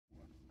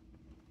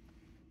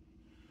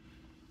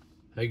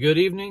Hey, good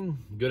evening,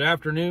 good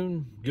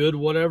afternoon, good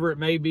whatever it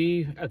may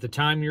be at the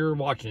time you're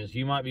watching this.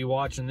 You might be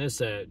watching this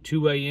at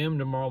 2 a.m.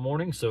 tomorrow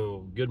morning,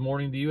 so good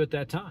morning to you at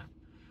that time.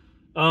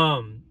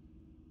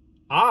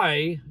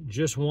 I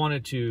just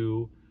wanted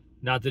to,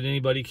 not that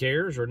anybody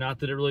cares or not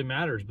that it really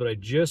matters, but I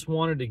just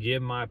wanted to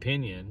give my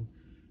opinion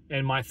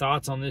and my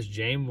thoughts on this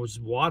James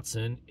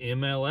Watson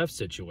MLF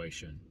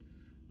situation.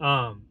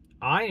 I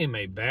am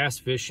a bass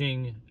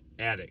fishing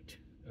addict,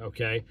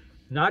 okay?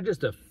 Not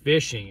just a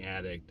fishing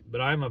addict,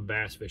 but I'm a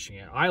bass fishing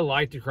addict. I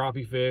like to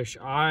crappie fish.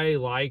 I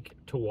like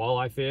to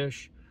walleye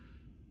fish.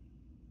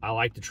 I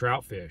like to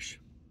trout fish.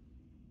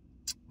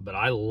 But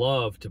I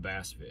love to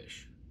bass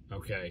fish,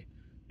 okay?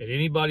 And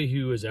anybody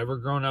who has ever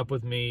grown up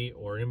with me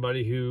or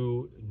anybody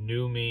who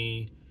knew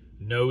me,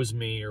 knows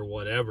me or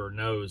whatever,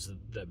 knows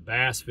that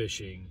bass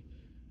fishing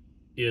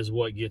is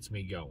what gets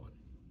me going,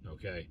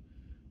 okay?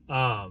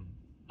 I'm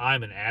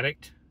an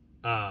addict.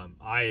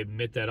 I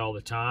admit that all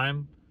the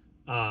time.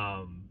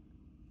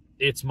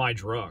 It's my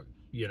drug.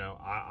 You know,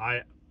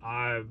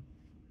 I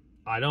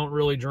don't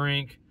really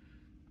drink.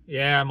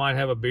 Yeah, I might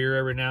have a beer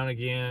every now and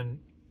again.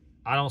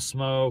 I don't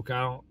smoke.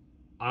 I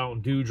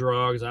don't do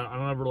drugs. I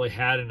don't ever really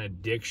had an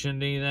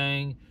addiction to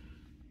anything,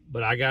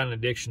 but I got an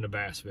addiction to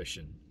bass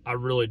fishing. I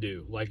really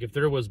do. Like, if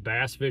there was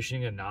Bass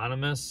Fishing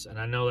Anonymous, and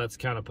I know that's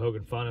kind of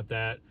poking fun at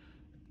that,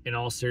 in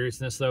all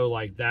seriousness though,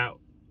 like that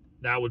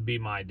would be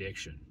my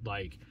addiction.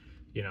 Like,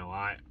 you know,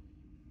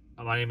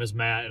 my name is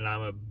Matt and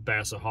I'm a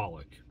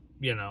bassaholic,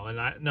 you know, and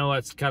I know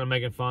that's kind of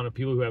making fun of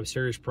people who have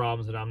serious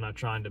problems, and I'm not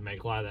trying to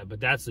make light of that, but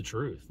that's the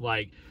truth.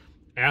 Like,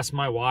 ask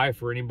my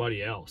wife or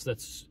anybody else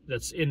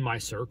that's in my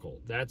circle.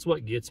 That's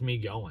what gets me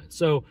going.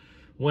 So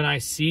when I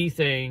see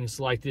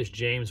things like this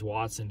James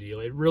Watson deal,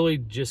 it really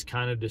just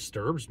kind of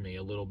disturbs me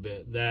a little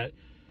bit that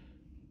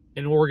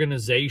an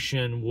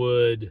organization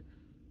would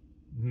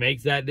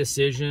make that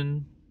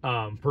decision.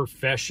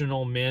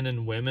 Professional men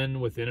and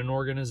women within an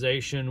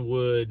organization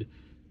would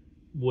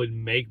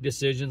make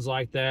decisions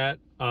like that.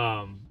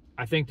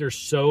 I think there's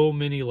so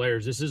many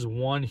layers. This is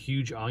one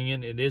huge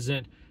onion. It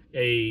isn't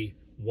a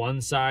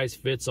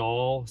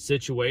one-size-fits-all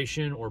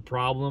situation or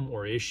problem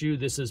or issue.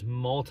 This is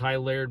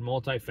multi-layered,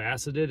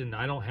 multifaceted, and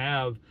I don't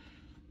have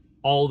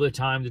all the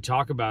time to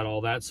talk about all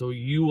that, so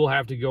you will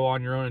have to go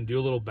on your own and do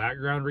a little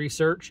background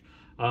research.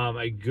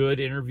 A good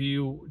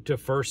interview to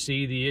first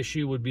see the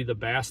issue would be the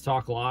Bass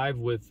Talk Live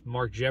with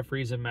Mark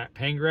Jeffries and Matt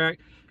Pangrak.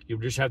 You'll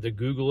just have to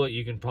Google it.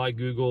 You can probably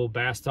Google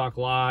Bass Talk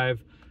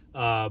Live,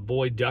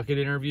 Boyd Duckett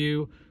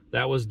interview.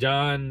 That was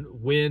done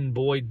when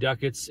Boyd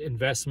Duckett's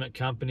investment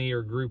company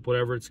or group,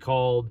 whatever it's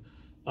called,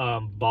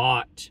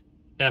 bought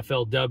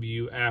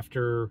FLW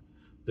after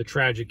the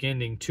tragic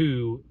ending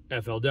to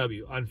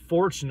FLW.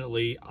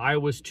 Unfortunately, I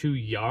was too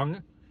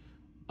young,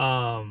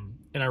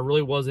 and I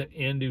really wasn't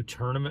into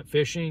tournament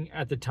fishing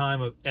at the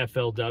time of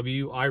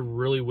FLW. I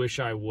really wish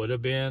I would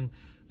have been.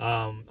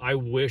 I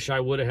wish I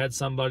would have had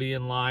somebody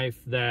in life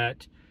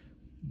that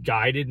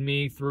guided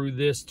me through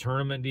this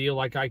tournament deal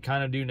like I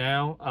kind of do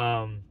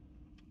now.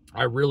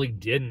 I really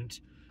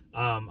didn't.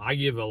 I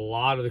give a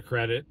lot of the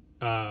credit,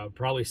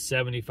 probably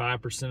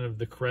 75% of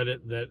the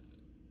credit, that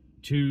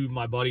to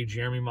my buddy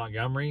Jeremy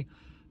Montgomery.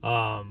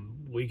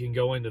 We can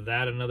go into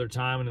that another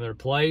time, another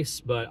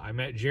place, but I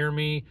met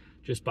Jeremy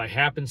just by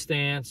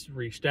happenstance,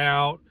 reached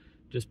out,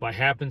 just by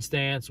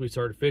happenstance. We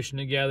started fishing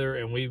together,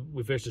 and we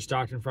fished a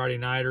Stockton Friday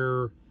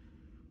Nighter.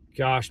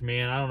 Gosh,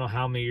 man, I don't know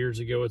how many years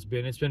ago it's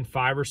been. It's been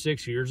 5 or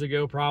 6 years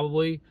ago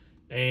probably,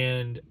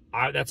 and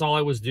that's all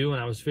I was doing.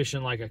 I was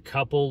fishing like a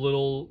couple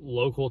little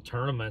local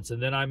tournaments,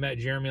 and then I met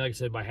Jeremy, like I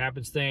said, by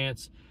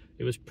happenstance.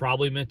 It was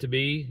probably meant to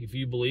be, if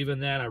you believe in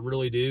that. I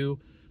really do.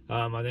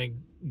 I think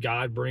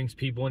God brings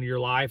people into your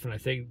life, and I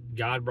think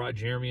God brought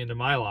Jeremy into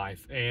my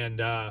life, and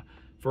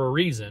for a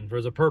reason, for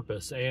a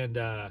purpose, and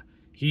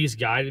he's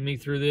guided me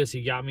through this.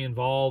 He got me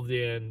involved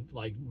in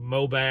like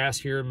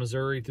MoBass here in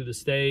Missouri through the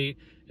state,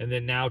 and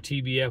then now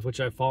TBF, which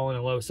I've fallen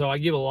in love. So I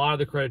give a lot of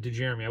the credit to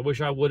Jeremy. I wish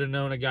I would have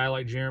known a guy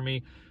like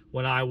Jeremy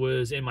when I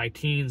was in my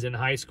teens in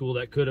high school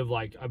that I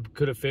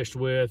could have fished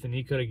with, and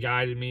he could have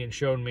guided me and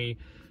shown me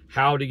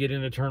how to get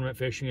into tournament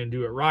fishing and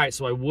do it right.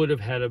 So I would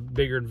have had a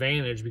bigger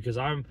advantage, because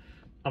I'm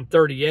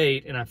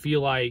 38 and I feel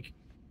like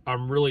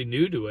I'm really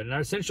new to it. And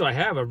essentially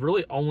I've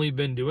really only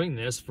been doing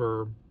this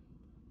for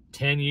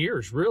 10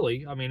 years,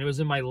 really. I mean, it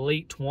was in my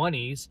late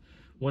 20s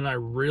when I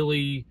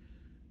really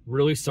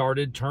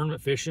started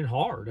tournament fishing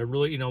hard. I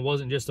really, it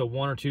wasn't just a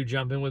one or two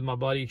jump in with my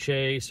buddy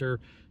Chase or,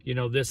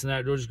 this and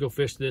that. We'll just go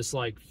fish this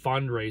like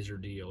fundraiser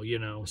deal,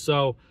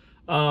 So,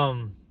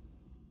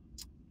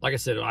 like I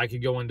said, I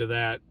could go into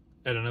that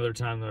at another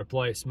time, another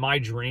place. My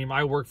dream,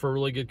 I work for a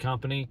really good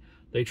company.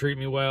 They treat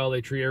me well. They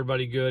treat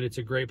everybody good. It's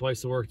a great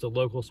place to work. It's a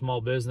local small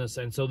business.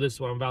 And so this,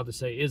 what I'm about to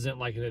say, isn't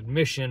like an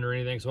admission or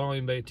anything, so I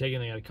don't even take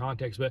anything out of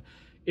context, but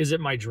is it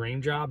my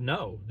dream job?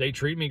 No. They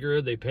treat me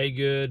good. They pay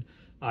good.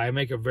 I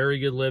make a very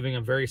good living.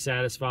 I'm very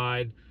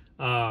satisfied.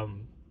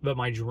 but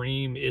my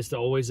dream is to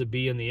always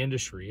be in the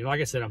industry. And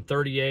like I said, I'm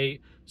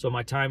 38, so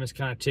my time is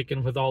kind of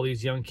ticking with all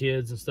these young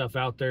kids and stuff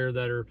out there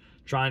that are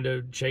trying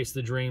to chase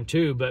the dream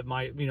too. But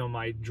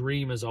my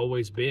dream has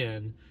always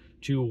been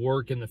to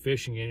work in the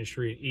fishing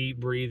industry and eat,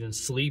 breathe, and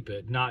sleep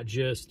it, not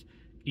just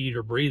eat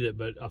or breathe it,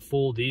 but a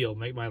full deal,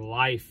 make my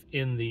life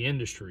in the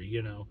industry,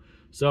 you know.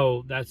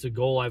 So that's a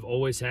goal I've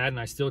always had, and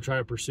I still try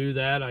to pursue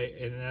that.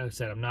 And like I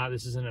said,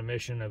 this isn't a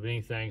mission of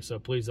anything, so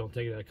please don't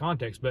take it out of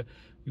context, but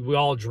we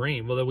all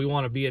dream, whether we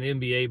want to be an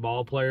NBA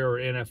ball player or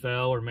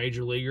NFL or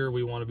major leaguer,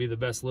 we want to be the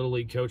best little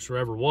league coach there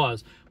ever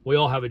was. We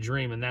all have a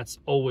dream, and that's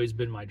always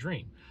been my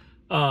dream.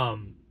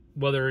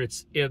 Whether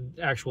it's in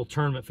actual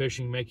tournament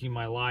fishing, making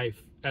my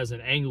life as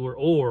an angler,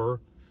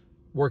 or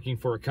working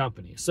for a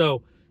company.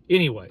 So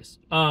anyways,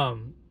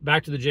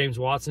 back to the James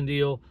Watson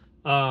deal.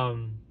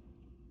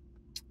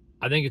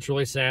 I think it's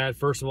really sad.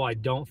 First of all, I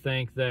don't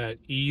think that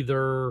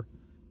either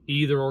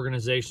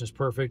organization is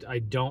perfect. I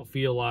don't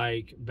feel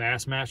like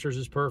Bassmasters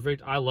is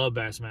perfect. I love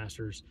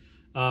Bassmasters.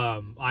 I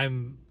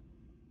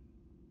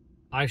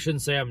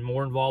shouldn't say I'm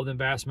more involved in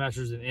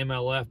Bassmasters than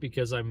MLF,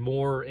 because I'm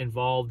more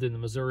involved in the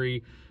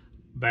Missouri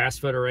Bass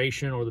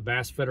Federation, or the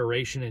Bass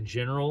Federation in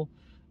general.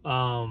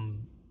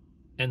 And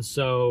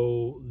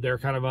so they're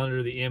kind of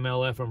under the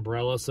MLF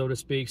umbrella, so to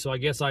speak. So I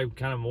guess I'm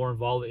kind of more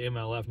involved in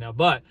MLF now.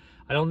 But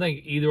I don't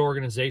think either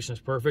organization is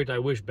perfect. I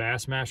wish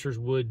Bassmasters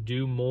would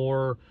do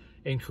more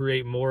and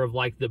create more of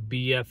like the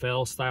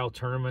BFL style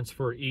tournaments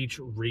for each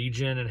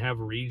region, and have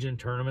region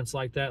tournaments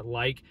like that,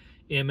 like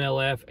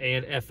MLF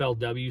and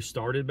FLW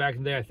started back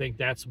in the day. I think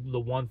that's the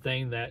one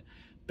thing that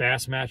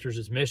Bassmasters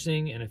is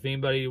missing. And if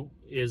anybody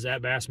is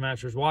at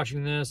Bassmasters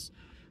watching this,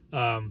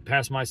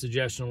 pass my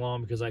suggestion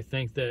along, because I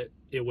think that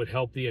it would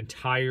help the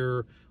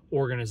entire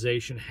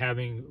organization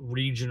having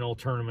regional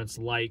tournaments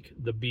like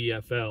the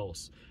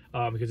BFLs.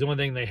 Because the only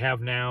thing they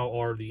have now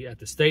are at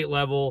the state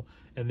level,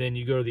 and then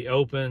you go to the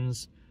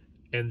opens,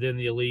 and then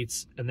the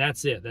elites, and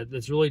that's it.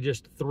 That's really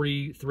just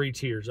three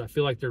tiers. I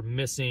feel like they're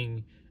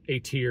missing a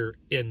tier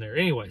in there.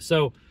 Anyway,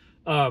 so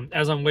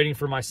as I'm waiting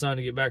for my son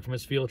to get back from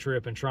his field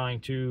trip and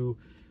trying to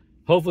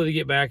hopefully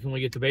get back when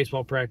we get to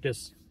baseball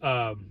practice,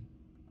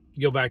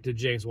 go back to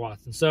James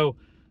Watson. So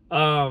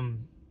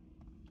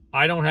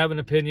I don't have an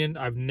opinion.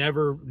 I've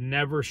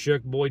never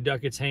shook Boyd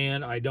Duckett's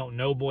hand. I don't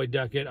know Boyd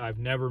Duckett. I've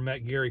never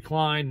met Gary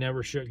Klein,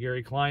 never shook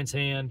Gary Klein's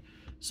hand.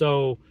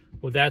 So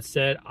with that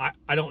said,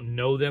 I don't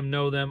know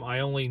them. I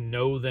only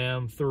know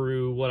them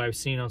through what I've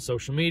seen on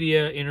social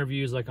media,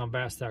 interviews like on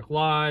Bass Talk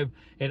Live,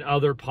 and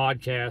other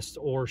podcasts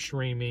or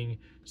streaming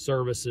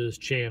services,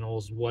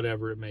 channels,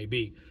 whatever it may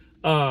be.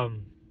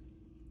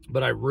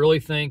 But I really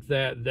think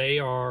that they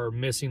are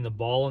missing the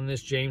ball in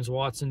this James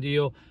Watson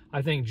deal.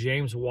 I think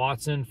James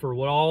Watson, for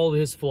all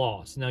his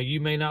flaws, now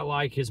you may not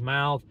like his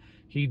mouth.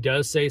 He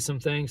does say some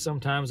things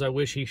sometimes I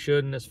wish he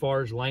shouldn't, as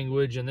far as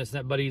language and this and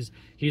that, but he's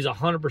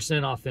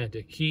 100%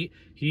 authentic.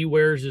 He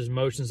wears his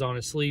emotions on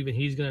his sleeve, and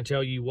he's going to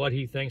tell you what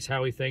he thinks,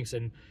 how he thinks,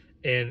 and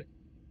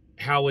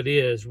how it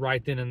is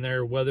right then and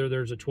there, whether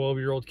there's a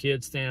 12-year-old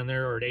kid standing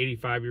there or an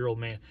 85-year-old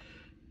man.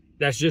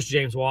 That's just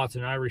James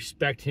Watson. I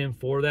respect him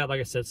for that.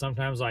 Like I said,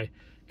 sometimes I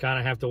kind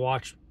of have to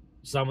watch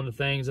some of the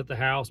things at the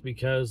house,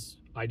 because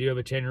I do have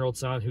a 10-year-old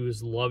son who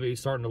is he's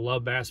starting to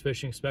love bass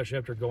fishing, especially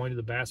after going to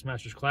the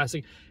Bassmasters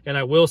Classic. And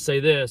I will say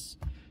this,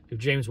 if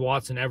James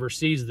Watson ever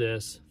sees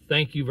this,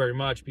 thank you very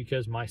much,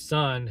 because my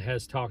son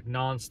has talked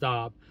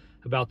nonstop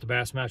about the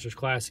Bassmasters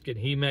Classic, and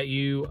he met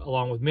you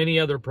along with many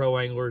other pro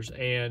anglers,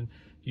 and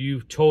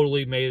you've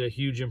totally made a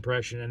huge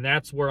impression. And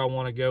that's where I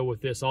want to go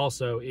with this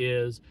also,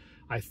 is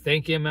I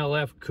think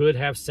MLF could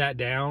have sat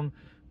down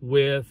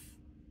with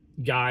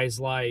guys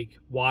like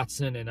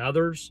Watson and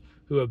others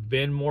who have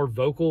been more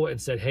vocal and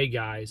said, hey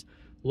guys,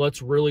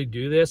 let's really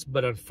do this.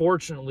 But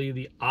unfortunately,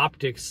 the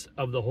optics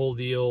of the whole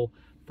deal,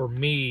 for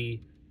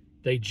me,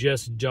 they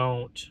just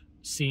don't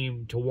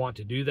seem to want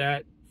to do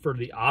that for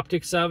the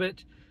optics of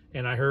it.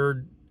 And I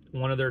heard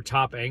one of their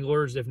top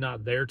anglers, if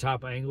not their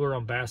top angler,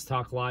 on Bass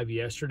Talk Live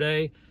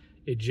yesterday.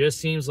 It just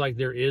seems like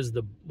there is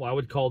what I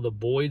would call the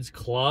Boyd's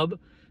Club.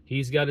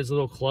 He's got his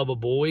little club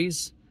of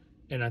boys,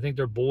 and I think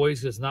they're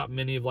boys because it's not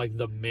many of like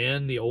the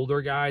men, the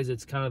older guys.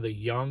 It's kind of the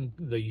young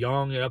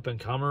up and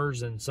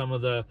comers, and some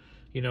of the,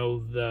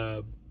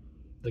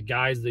 the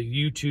guys, the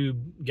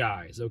YouTube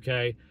guys.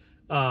 Okay.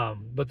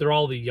 But they're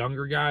all the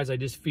younger guys. I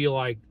just feel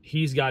like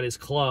he's got his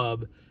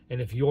club, and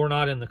if you're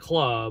not in the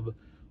club,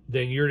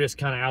 then you're just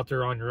kind of out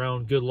there on your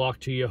own. Good luck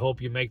to you. Hope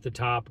you make the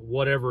top,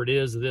 whatever it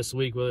is this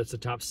week, whether it's the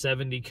top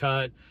 70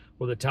 cut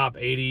or the top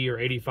 80 or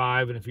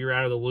 85. And if you're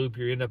out of the loop,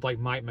 you end up like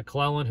Mike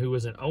McClellan, who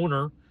was an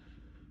owner.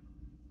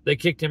 They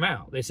kicked him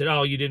out. They said,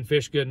 oh, you didn't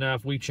fish good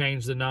enough. We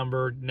changed the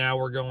number. Now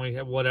we're going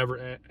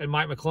whatever. And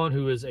Mike McClellan,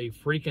 who is a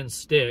freaking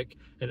stick,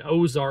 an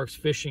Ozarks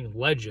fishing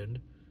legend,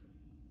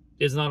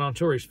 is not on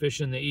tour. He's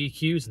fishing the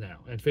EQs now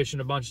and fishing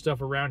a bunch of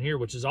stuff around here,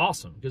 which is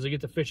awesome because they get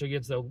to fish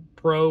against the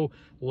pro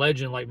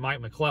legend like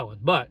Mike McClellan.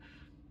 But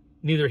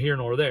neither here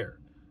nor there.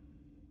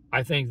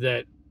 I think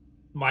that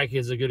Mike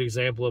is a good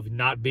example of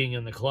not being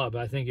in the club.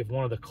 I think if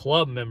one of the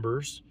club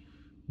members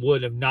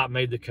would have not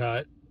made the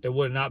cut. It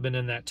would have not been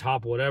in that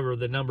top whatever.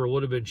 The number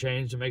would have been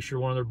changed to make sure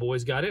one of their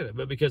boys got in it.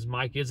 But because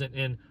Mike isn't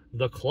in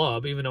the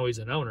club, even though he's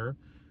an owner,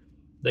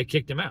 they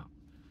kicked him out,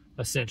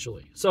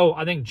 essentially. So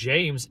I think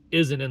James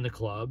isn't in the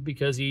club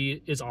because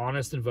he is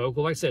honest and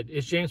vocal. Like I said,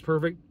 is James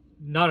perfect?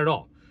 Not at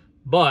all.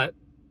 But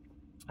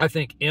I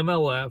think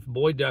MLF,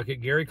 Boyd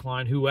Duckett, Gary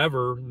Klein,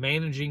 whoever,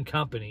 managing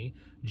company,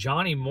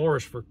 Johnny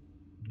Morris, for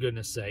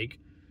goodness sake,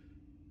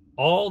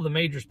 all the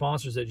major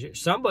sponsors, that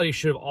somebody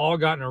should have all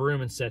gotten in a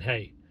room and said,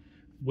 hey,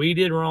 we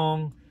did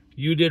wrong,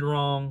 you did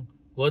wrong,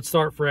 let's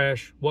start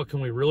fresh. What can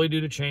we really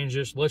do to change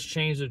this? Let's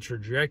change the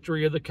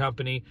trajectory of the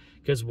company.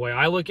 Because the way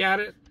I look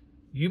at it,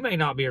 you may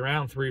not be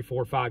around 3,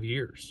 4, 5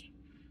 years.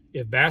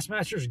 If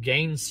Bassmasters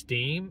gains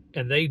steam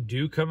and they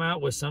do come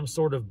out with some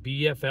sort of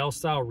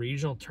BFL-style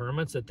regional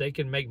tournaments that they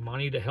can make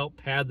money to help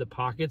pad the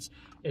pockets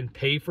and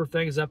pay for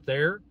things up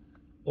there,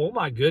 oh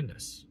my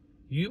goodness,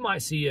 you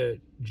might see a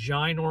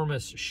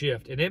ginormous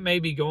shift. And it may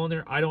be going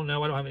there. I don't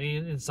know. I don't have any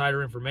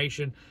insider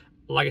information.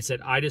 Like I said,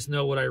 I just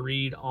know what I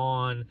read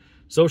on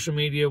social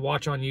media,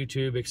 watch on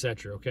YouTube,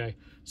 etc. Okay?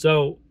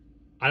 So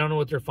I don't know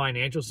what their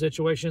financial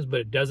situation is,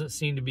 but it doesn't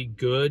seem to be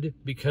good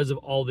because of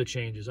all the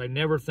changes. I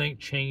never think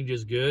change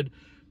is good.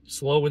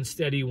 Slow and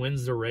steady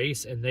wins the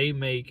race, and they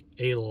make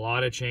a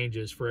lot of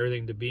changes for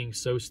everything to being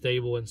so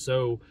stable and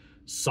so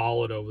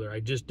solid over there.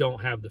 I just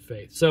don't have the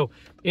faith. So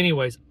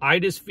anyways, I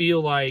just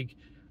feel like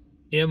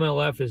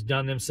MLF has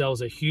done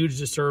themselves a huge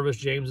disservice.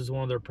 James is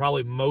one of their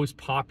probably most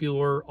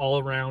popular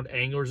all-around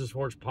anglers as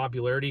far as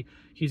popularity.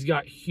 He's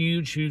got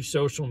huge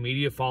social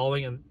media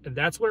following, and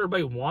that's what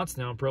everybody wants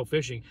now in pro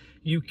fishing.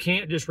 You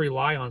can't just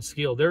rely on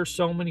skill. There are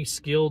so many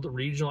skilled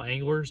regional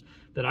anglers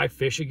that I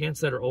fish against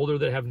that are older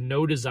that have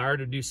no desire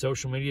to do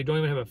social media, don't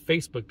even have a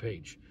Facebook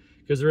page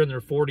because they're in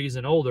their 40s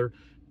and older,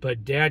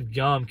 but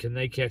dadgum can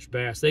they catch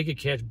bass. They could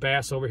catch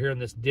bass over here in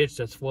this ditch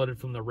that's flooded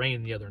from the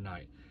rain the other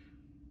night.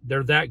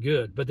 They're that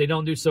good, but they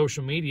don't do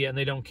social media and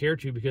they don't care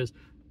to because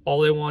all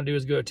they want to do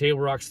is go to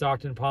Table Rock,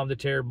 Stockton, Palm de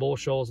Terre, Bull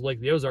Shoals, Lake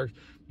of the Ozarks,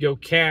 go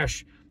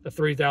cash a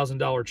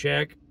 $3,000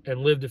 check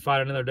and live to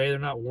fight another day. They're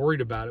not worried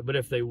about it. But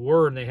if they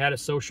were and they had a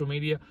social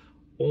media,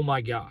 oh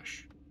my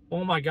gosh,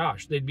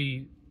 they'd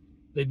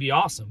be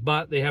awesome.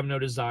 But they have no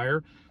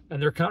desire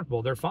and they're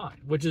comfortable. They're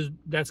fine,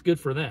 that's good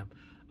for them.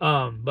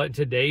 But in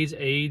today's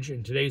age,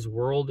 in today's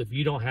world, if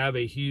you don't have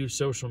a huge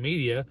social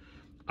media,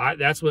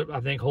 that's what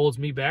I think holds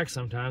me back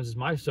sometimes is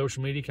my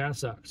social media kind of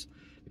sucks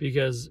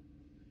because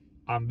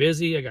I'm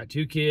busy. I got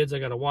 2 kids. I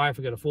got a wife.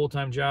 I got a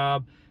full-time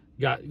job,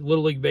 got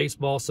Little League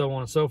Baseball, so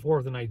on and so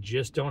forth. And I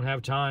just don't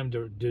have time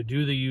to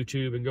do the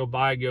YouTube and go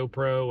buy a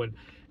GoPro.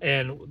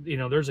 And you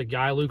know, there's a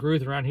guy, Luke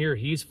Ruth, around here.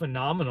 He's a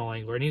phenomenal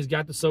angler and he's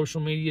got the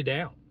social media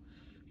down.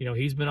 You know,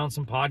 he's been on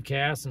some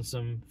podcasts and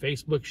some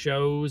Facebook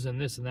shows and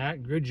this and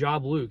that. Good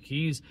job, Luke.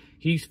 He's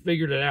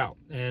figured it out.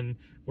 And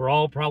we're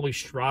all probably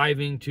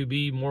striving to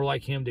be more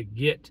like him to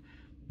get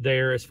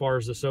there as far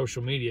as the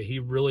social media. He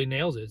really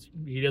nails it.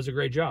 He does a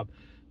great job.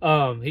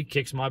 He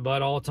kicks my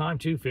butt all the time,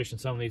 too, fishing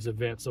some of these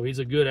events. So he's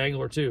a good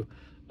angler, too.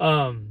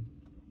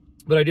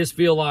 But I just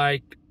feel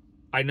like,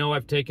 I know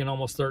I've taken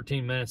almost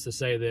 13 minutes to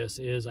say this,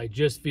 is I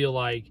just feel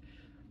like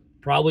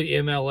probably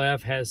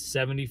MLF has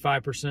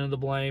 75% of the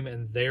blame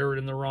and they're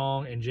in the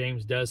wrong, and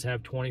James does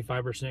have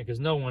 25% because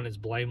no one is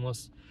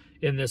blameless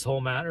in this whole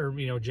matter.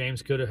 You know,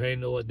 James could have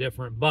handled it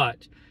different,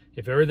 but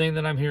if everything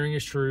that I'm hearing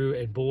is true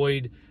and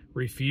Boyd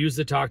refused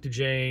to talk to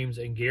James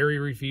and Gary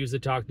refused to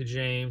talk to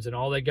James and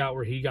all they got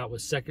where he got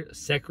was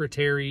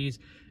secretaries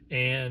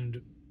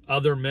and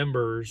other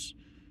members,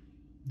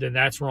 then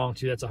that's wrong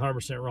too. That's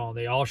 100% wrong.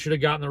 They all should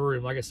have gotten in the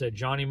room. Like I said,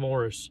 Johnny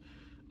Morris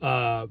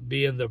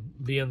being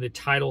the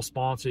title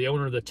sponsor, the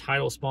owner of the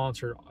title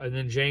sponsor, and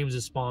then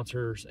James's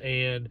sponsors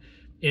and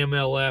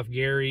MLF,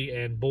 Gary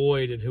and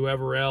Boyd and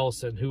whoever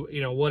else and who,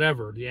 you know,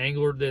 whatever. The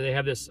angler, they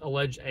have this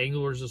alleged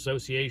Anglers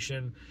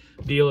Association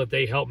deal that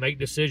they help make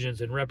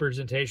decisions and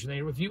representation.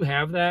 If you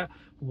have that,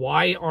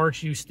 why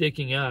aren't you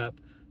sticking up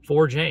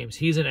for James?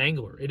 He's an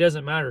angler. It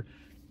doesn't matter.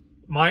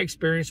 My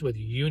experience with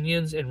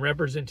unions and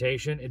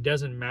representation, it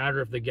doesn't matter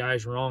if the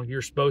guy's wrong.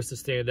 You're supposed to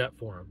stand up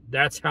for him.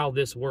 That's how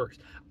this works.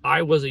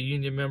 I was a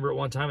union member at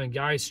one time, and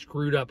guys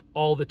screwed up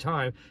all the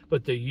time,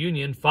 but the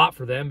union fought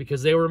for them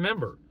because they were a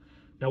member.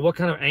 Now, what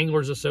kind of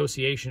Anglers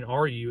Association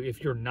are you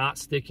if you're not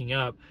sticking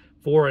up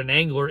for an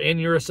angler in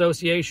your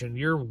association?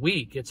 You're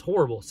weak. It's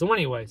horrible. So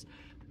anyways,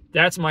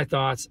 that's my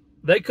thoughts.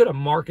 They could have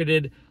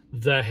marketed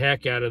the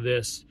heck out of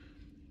this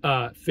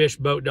Fish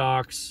Boat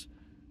Docks,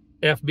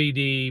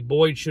 FBD.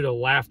 Boyd should have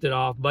laughed it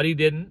off, but he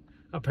didn't.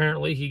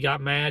 Apparently, he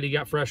got mad. He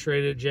got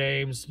frustrated at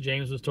James.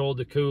 James was told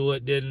to cool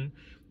it, didn't.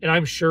 And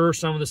I'm sure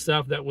some of the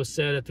stuff that was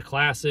said at the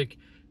Classic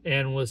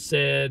and was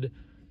said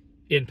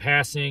in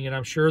passing, and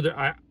I'm sure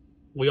that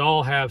we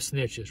all have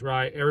snitches,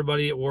 right?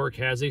 Everybody at work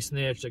has a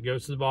snitch that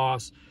goes to the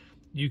boss.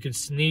 You can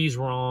sneeze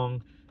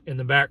wrong in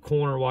the back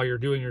corner while you're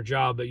doing your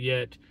job, but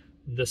yet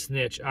the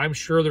snitch. I'm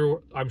sure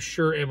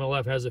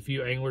MLF has a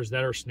few anglers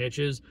that are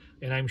snitches,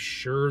 and I'm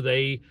sure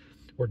they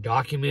or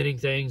documenting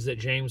things that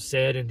James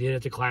said and did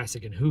at the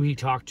Classic and who he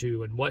talked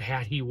to and what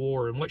hat he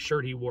wore and what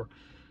shirt he wore.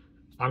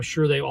 I'm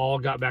sure they all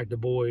got back to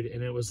Boyd,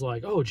 and it was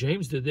like, oh,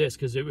 James did this,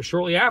 because it was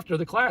shortly after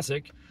the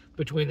Classic,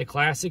 between the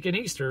Classic and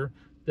Easter,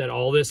 that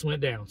all this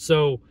went down.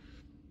 So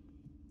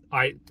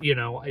I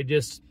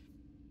just,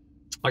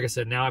 like I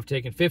said, now I've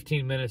taken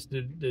 15 minutes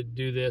to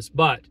do this,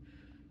 but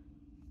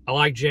I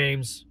like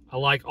James. I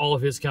like all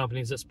of his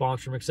companies that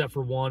sponsor him, except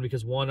for one,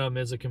 because one of them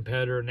is a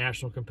competitor, a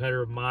national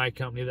competitor of my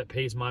company that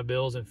pays my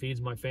bills and feeds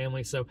my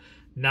family. So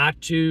not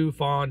too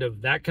fond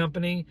of that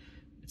company.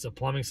 It's a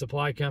plumbing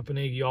supply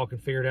company. You all can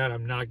figure it out.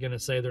 I'm not going to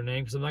say their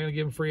name because I'm not going to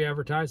give them free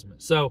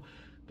advertisement. So,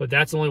 but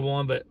that's only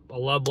one. But I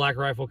love Black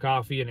Rifle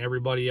Coffee, and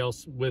everybody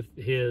else with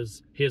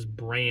his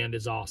brand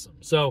is awesome.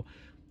 So,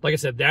 like I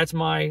said, that's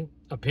my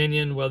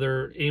opinion.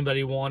 Whether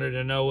anybody wanted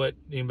to know it,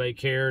 anybody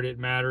cared, it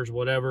matters,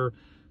 whatever.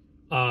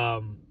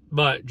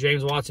 But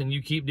James Watson,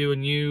 you keep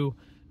doing you,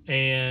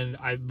 and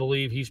I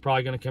believe he's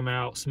probably going to come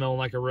out smelling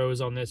like a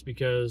rose on this,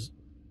 because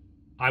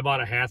I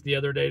bought a hat the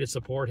other day to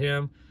support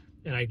him,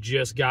 and I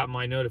just got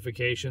my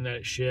notification that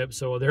it shipped.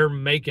 So they're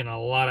making a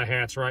lot of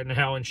hats right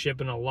now and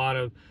shipping a lot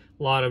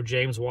of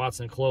James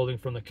Watson clothing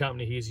from the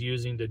company he's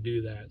using to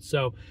do that.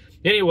 So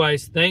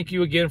anyways, thank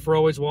you again for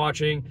always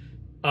watching.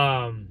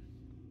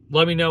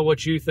 Let me know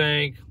what you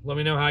think. Let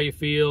me know how you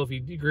feel. If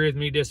you agree with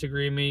me,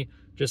 disagree with me,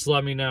 just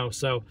let me know.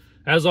 So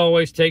as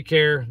always, take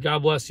care. God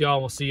bless y'all.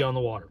 We'll see you on the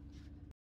water.